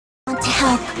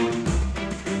help.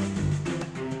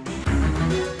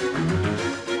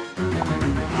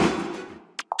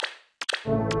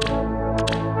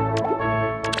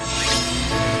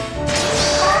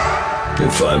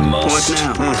 If I must.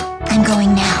 What now? I'm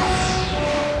going now.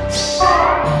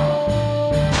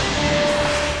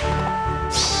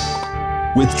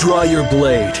 Withdraw your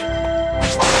blade.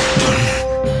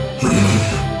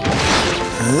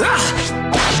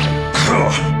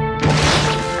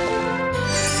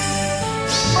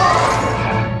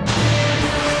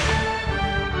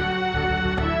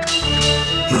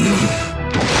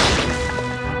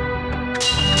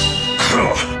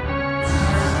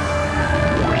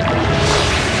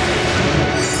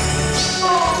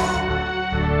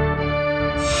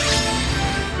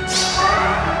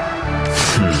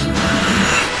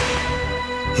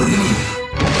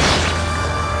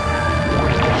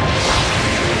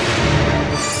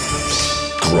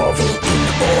 Grovel in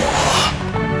awe.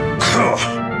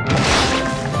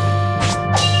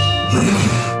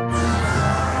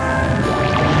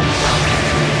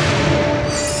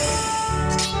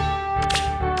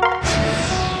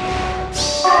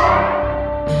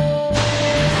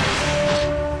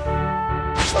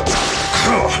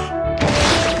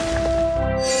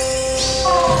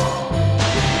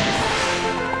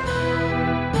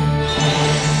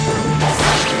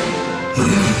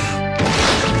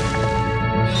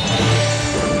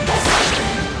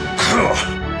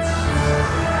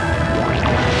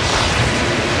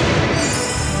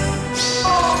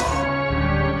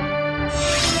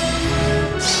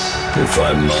 If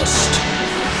I must.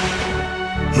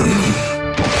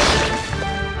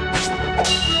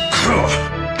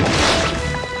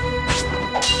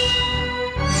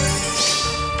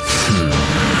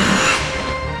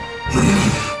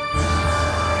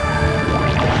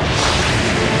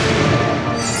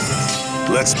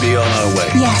 Let's be on our way.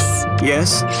 Yes.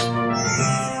 Yes?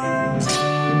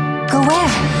 Go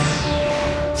where?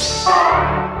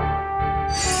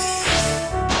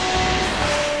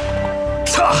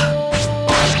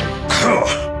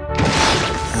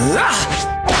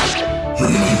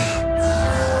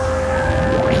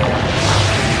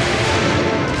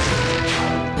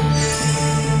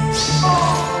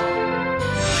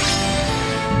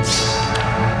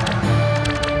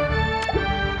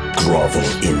 Grovel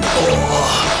in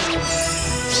awe.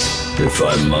 If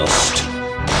I must.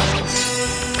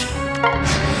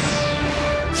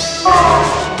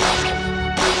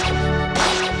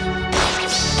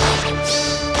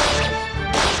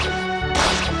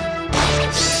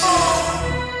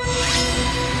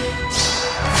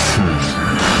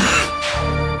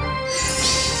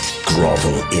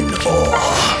 Grovel in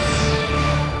awe.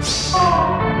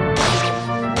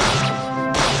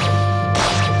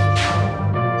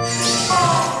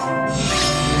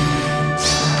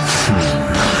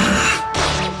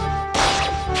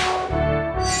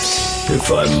 If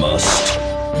I must.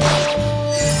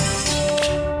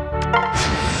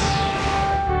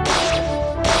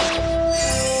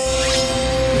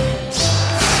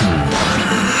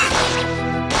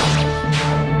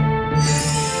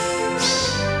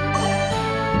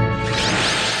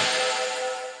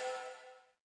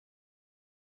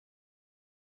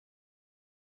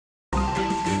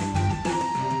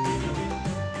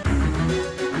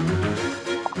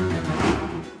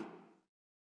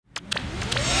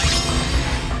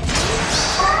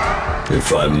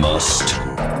 If I must.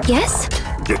 Yes?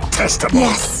 Detestable.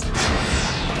 Yes.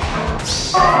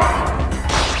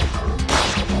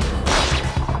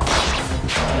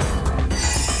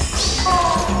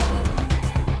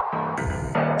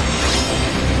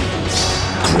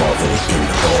 Grovel in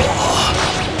awe.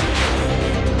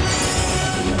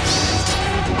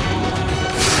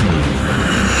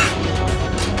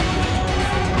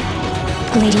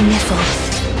 Lady Niffle.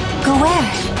 Go where?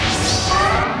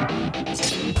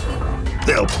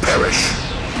 They'll perish.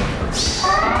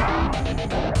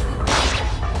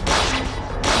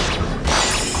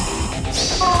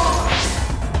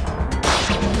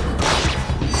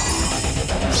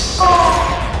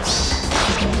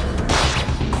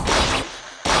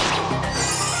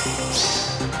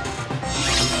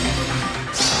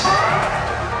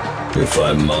 If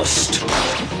I must.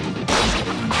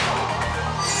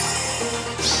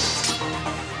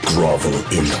 Grovel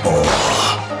in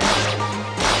awe.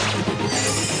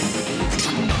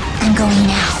 I'm going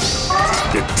now.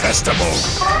 Detestable.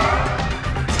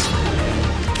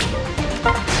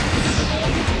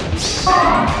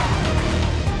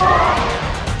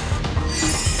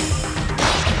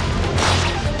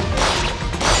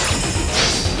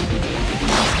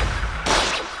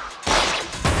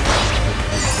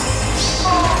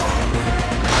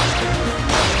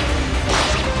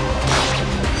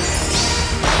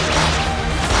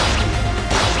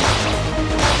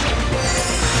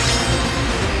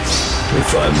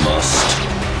 If I must.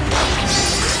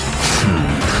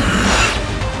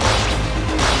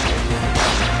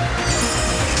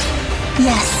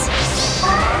 Yes.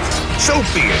 So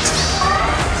be it.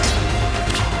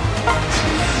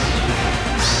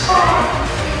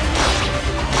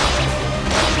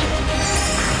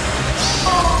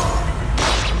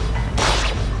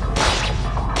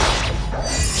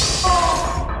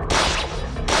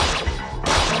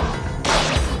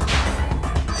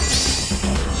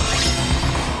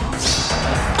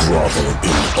 Grovel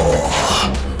in awe.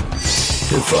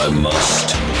 If I must.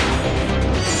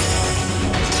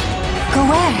 Go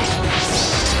where?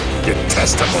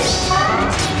 Detestable.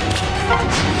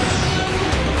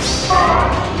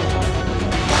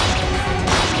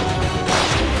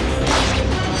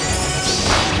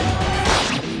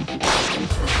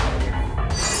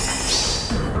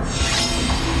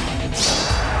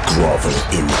 Grovel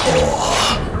in awe.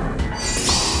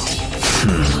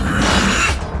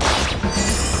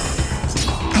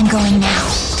 I'm going now.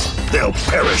 They'll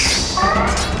perish.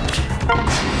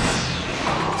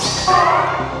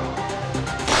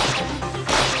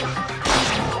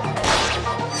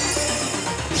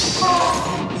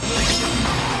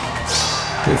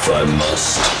 If I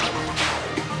must.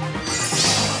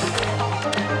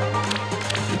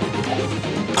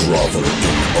 Grovel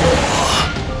in awe.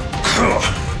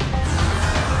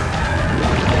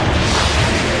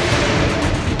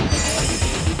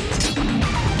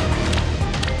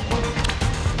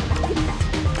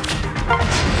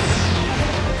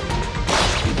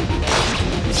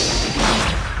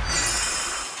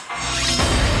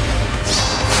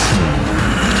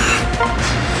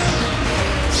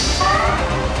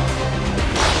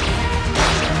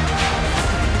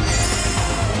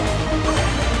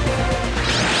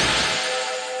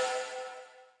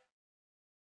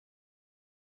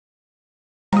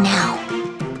 Now.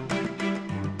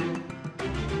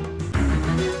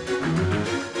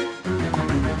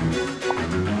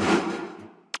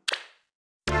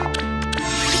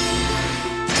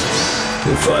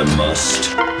 If I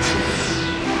must.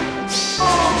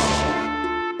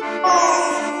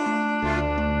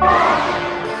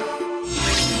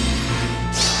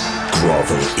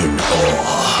 Grovel in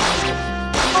awe.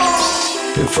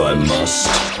 If I must.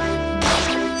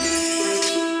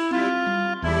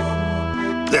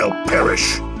 They'll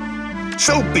perish.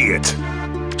 So be it.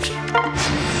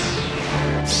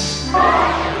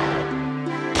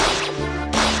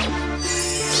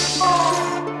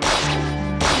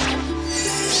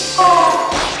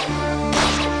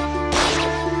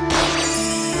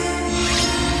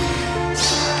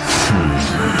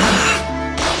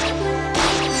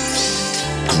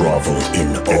 Grovel in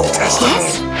awe. Detestable.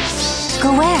 Yes? Go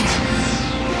where?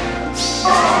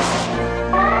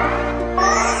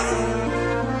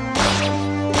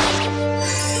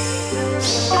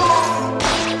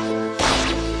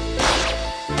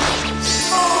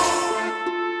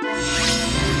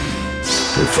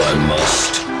 If I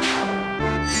must.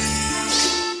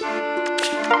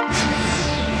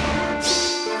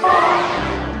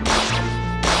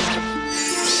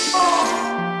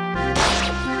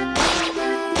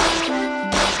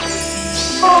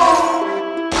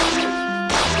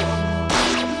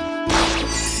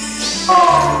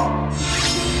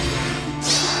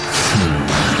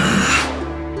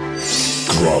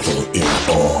 Grovel in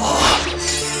awe.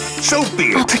 So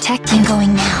be I'll it. protect you. I'm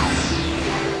going now.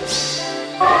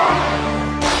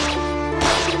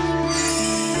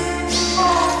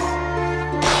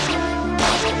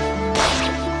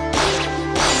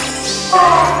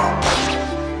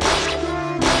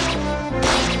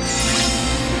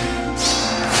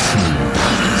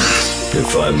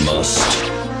 If I must.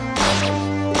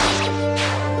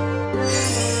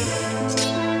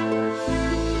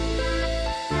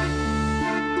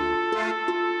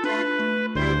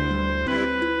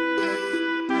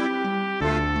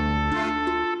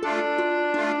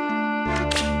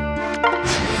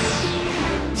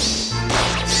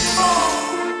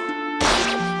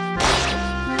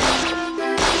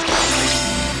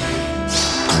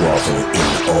 Grovel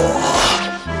in awe.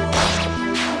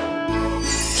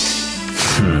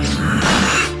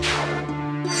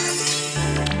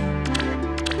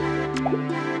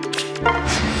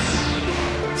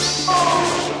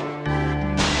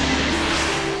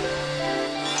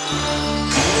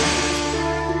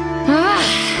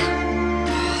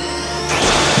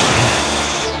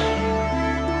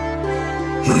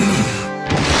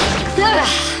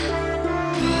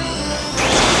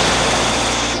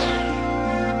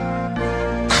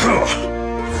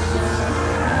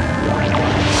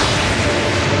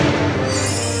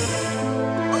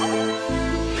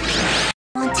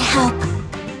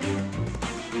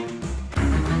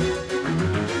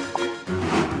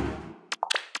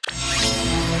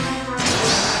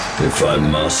 If I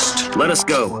must. Let us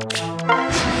go.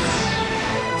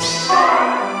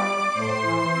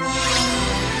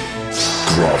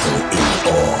 Grovel in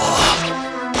awe.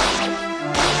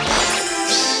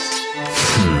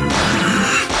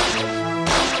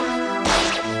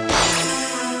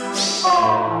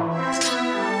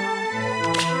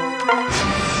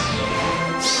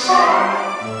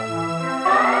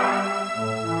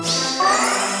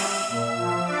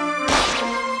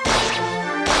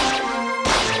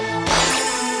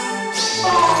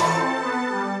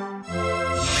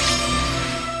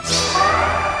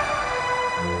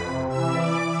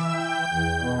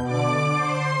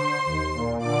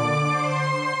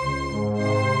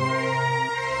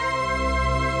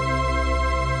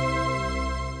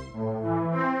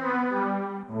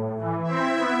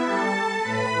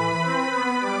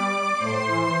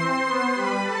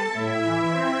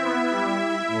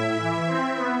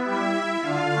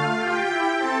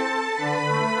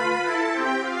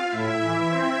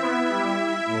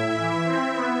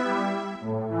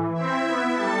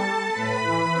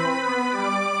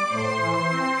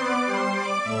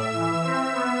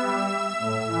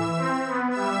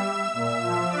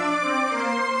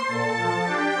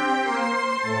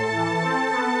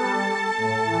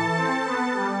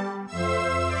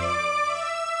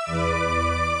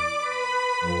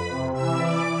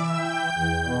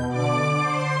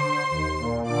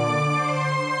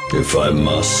 If I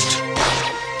must.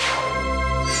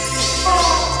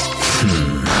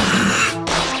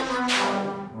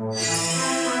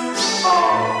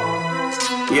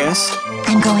 Yes?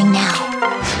 I'm going now.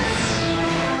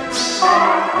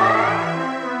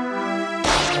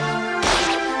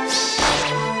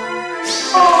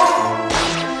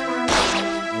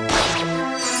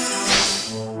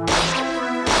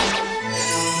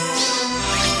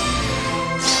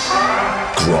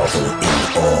 Grovel in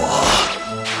awe.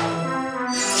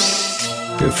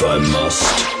 If I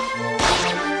must.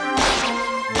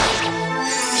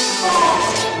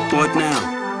 What now?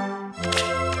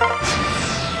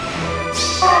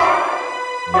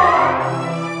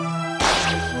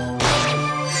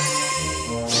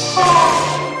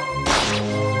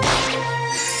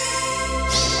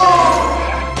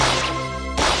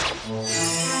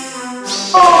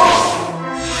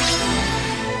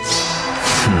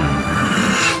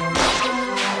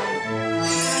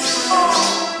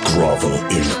 Grovel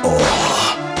in awe.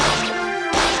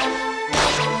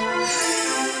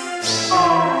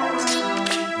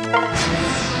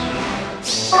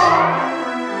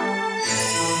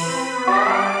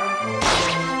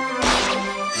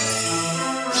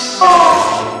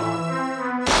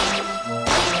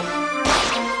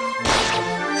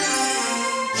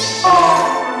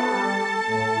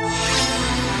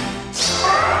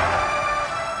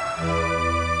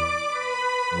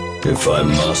 If I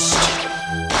must.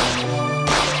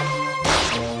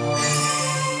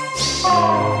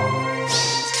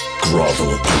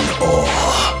 Grovel in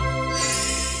awe.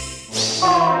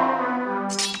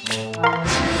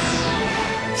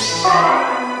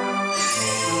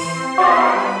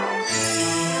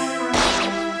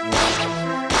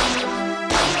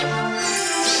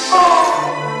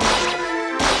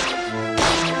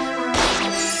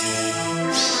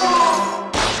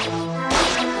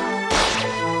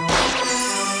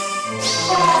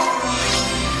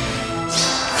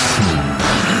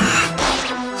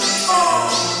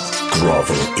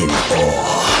 Grovel in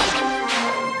awe.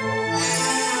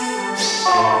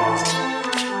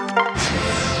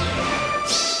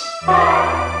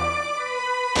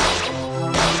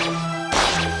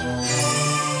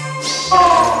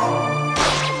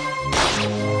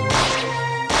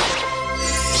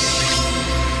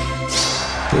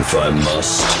 If I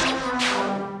must.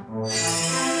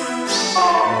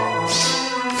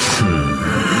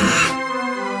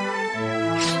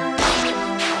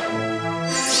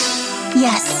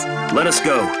 Yes. Let us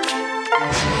go.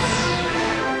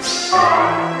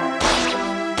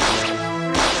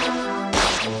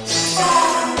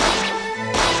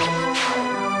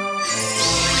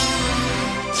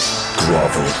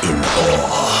 Grovel in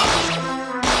awe.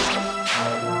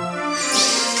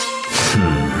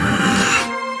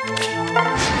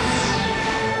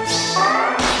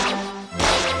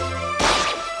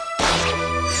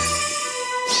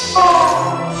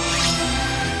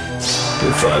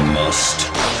 If I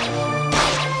must.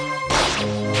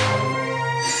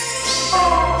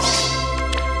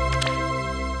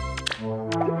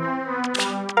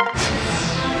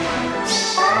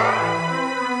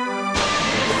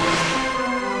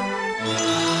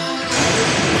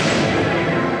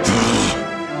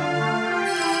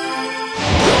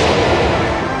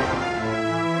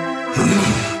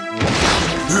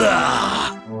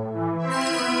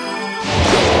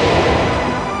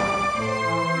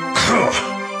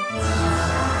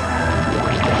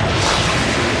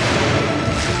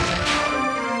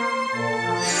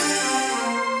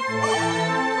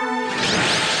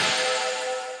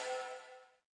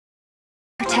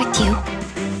 protect you.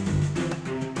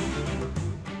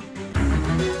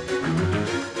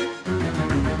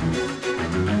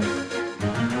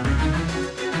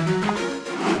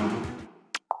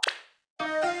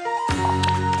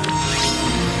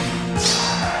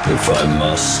 If I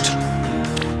must.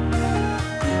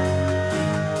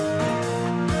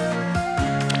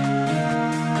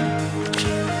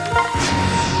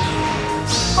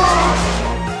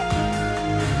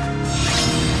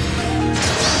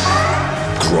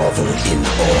 Grovel in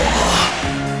awe.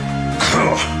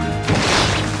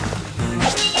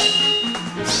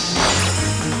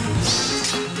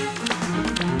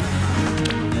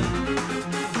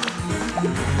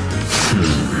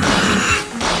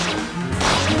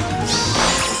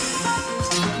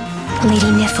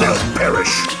 Lady Niffle. They'll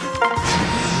perish.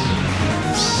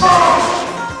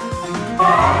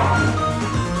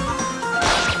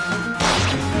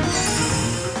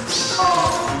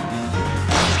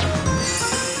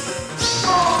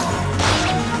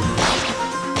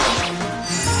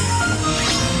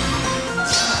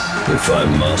 If I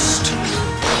must.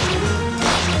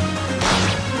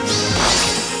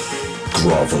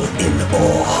 Grovel in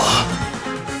awe.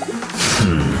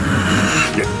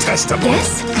 Detestable.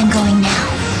 Yes, I'm going now.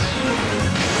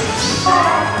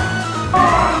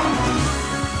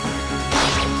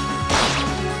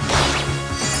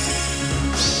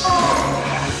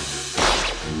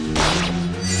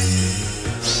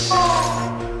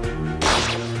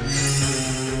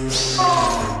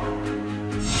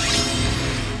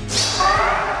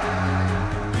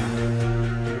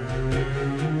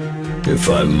 If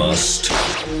I must.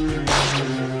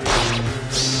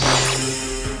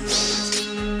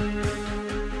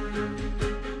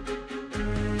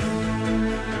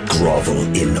 Grovel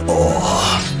in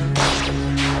awe.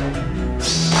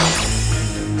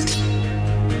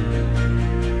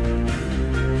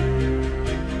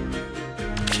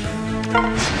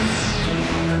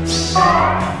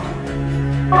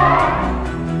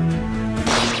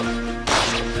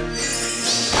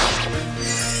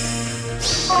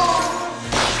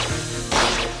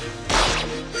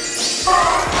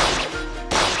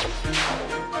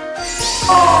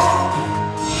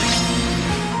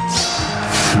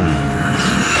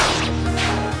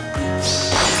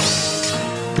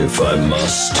 If I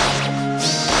must.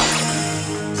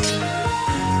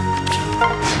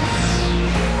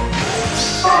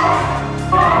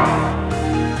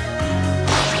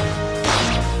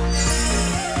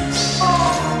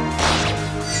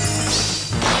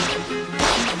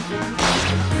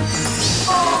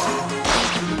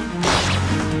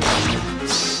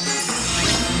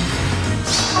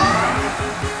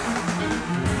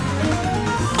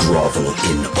 Grovel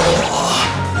in awe.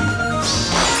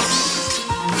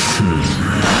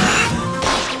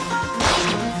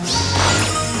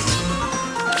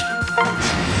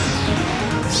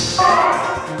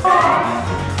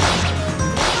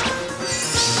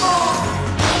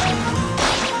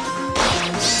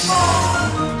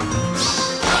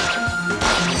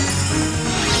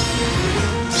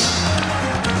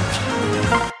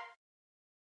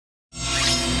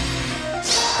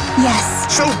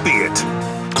 Yes. So be it.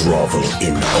 Grovel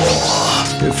in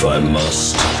awe. If I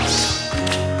must.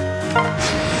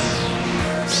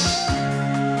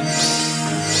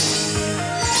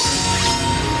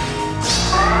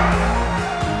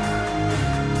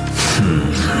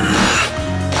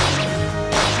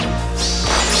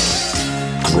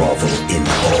 Grovel in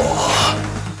awe.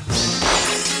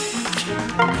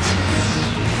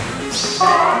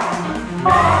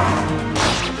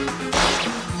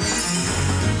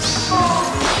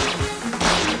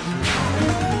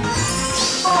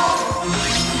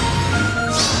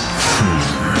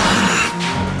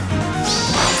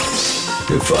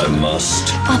 If I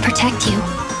must. I'll protect you.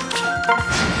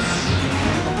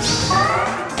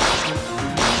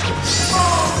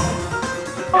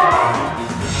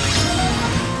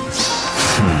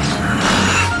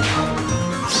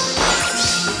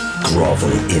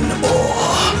 Grovel in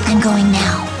awe. I'm going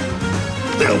now.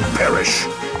 They'll perish.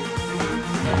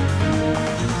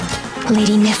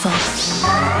 Lady Niffle.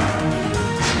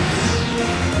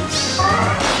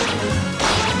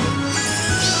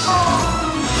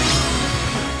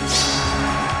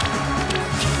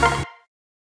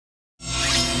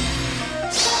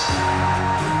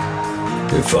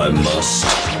 If I must.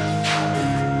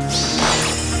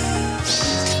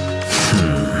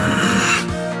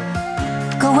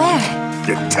 Go where?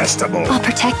 Detestable. I'll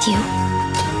protect you.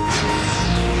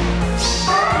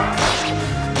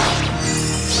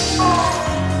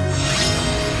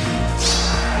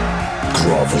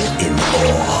 Grovel in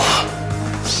awe.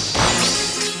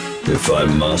 If I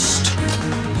must.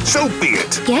 So be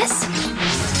it. Yes?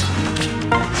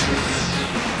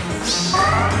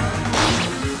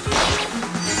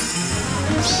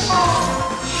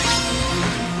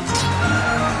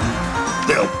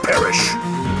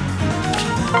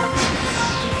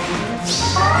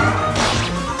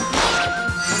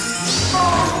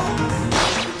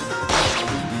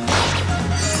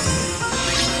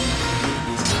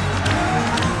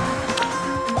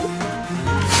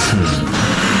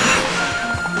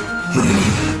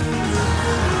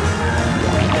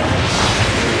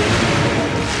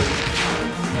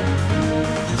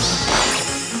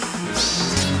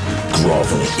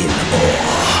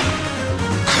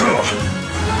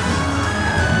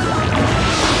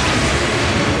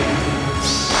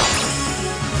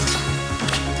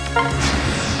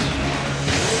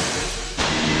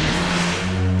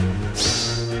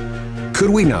 Could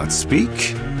we not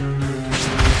speak?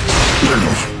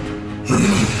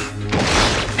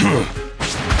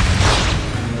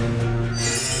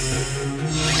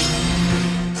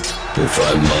 If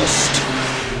I must.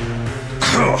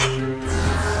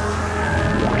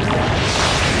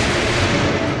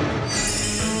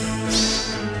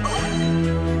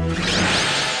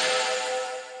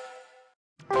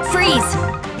 Freeze!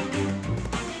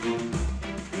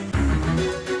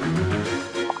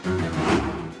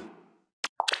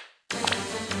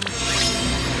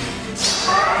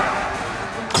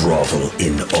 Grovel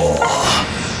in awe.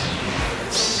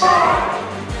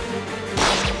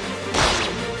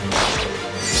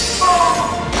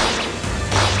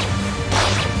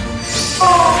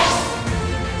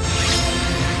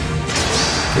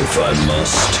 If I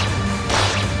must.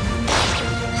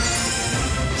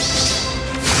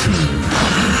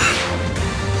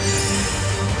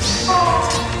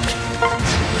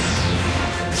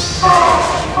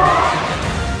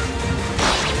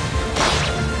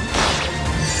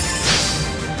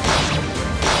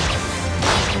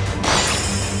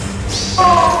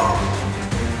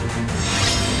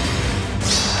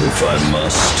 If I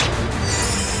must.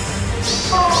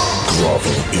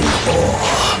 Grovel in awe.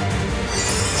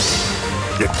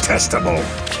 Detestable.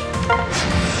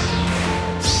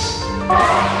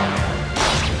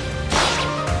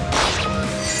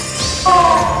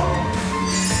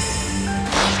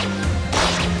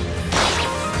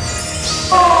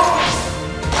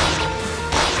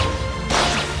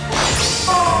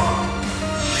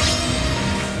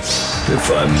 If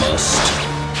I must.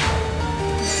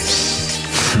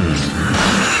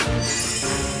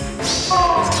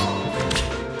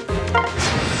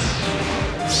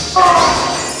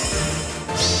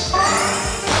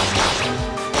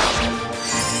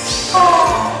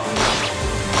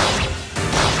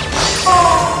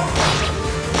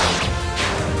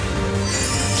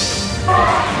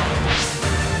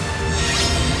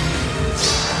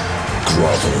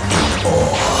 Grovel in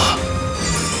awe.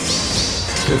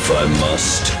 If I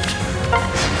must.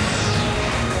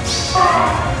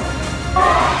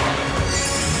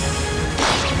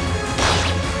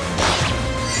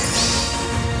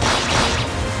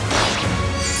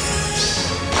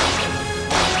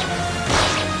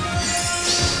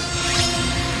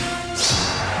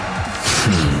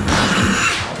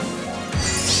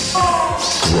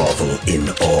 Grovel in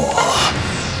awe.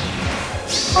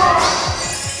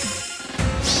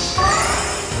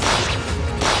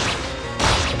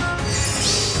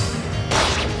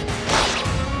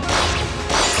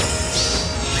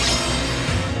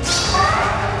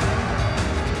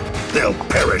 They'll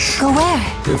perish. Go where?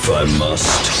 If I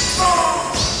must.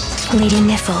 Lady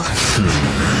Niffle.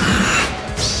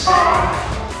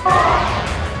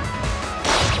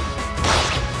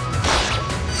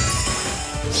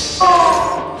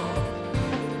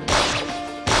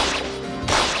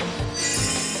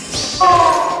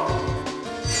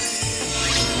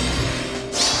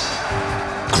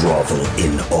 Grovel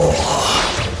in awe.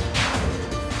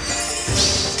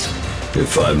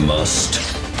 If I must.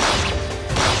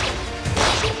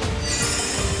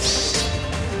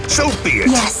 So be it.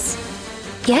 Yes.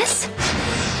 Yes?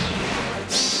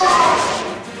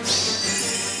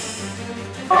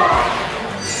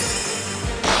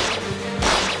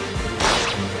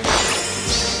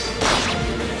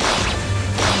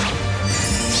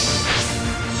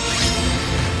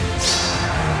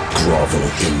 Grovel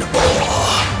in awe.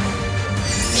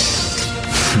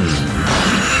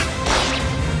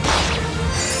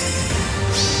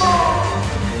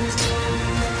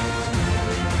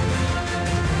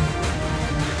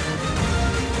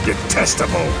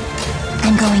 Detestable.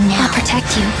 I'm going now. I'll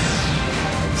protect you.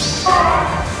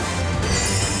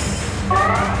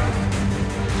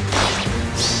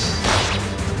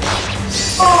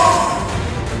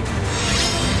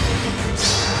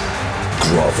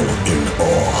 Grovel in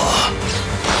awe.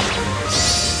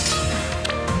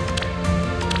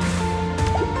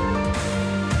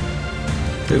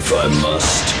 If I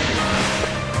must.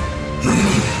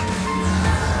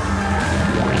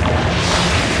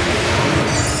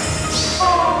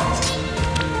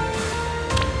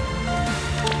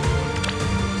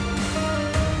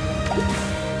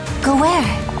 Go where?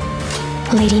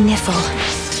 Lady Niffle.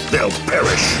 They'll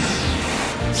perish.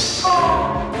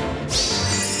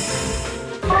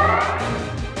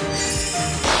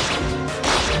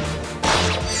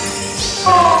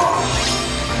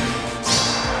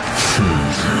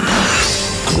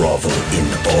 Grovel in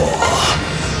awe.